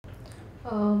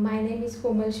My name is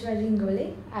Komal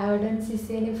Ingavale. I have done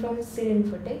CCNA from SEED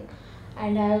Infotech,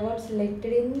 and I got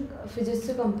selected in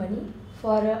Fujitsu company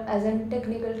for as a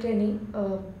technical training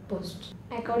post.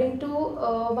 According to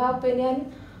my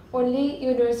opinion, only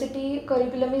university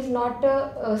curriculum is not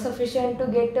sufficient to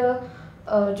get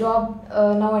a job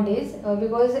nowadays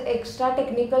because extra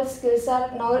technical skills are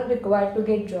now required to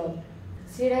get job.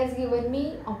 SEED has given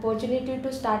me opportunity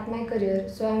to start my career,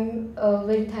 so I'm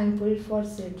very thankful for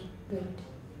SEED.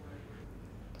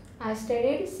 I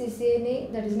studied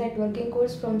CCNA, that is networking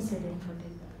course from SEED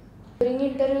Infotech. During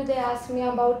interview, they asked me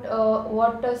about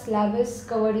what syllabus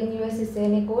covered in your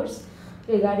CCNA course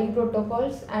regarding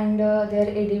protocols and their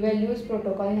AD values,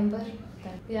 protocol number.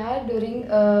 Yeah, during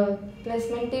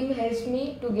placement team helps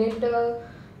me to get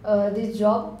this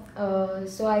job.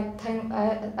 So I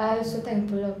also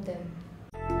thankful of them.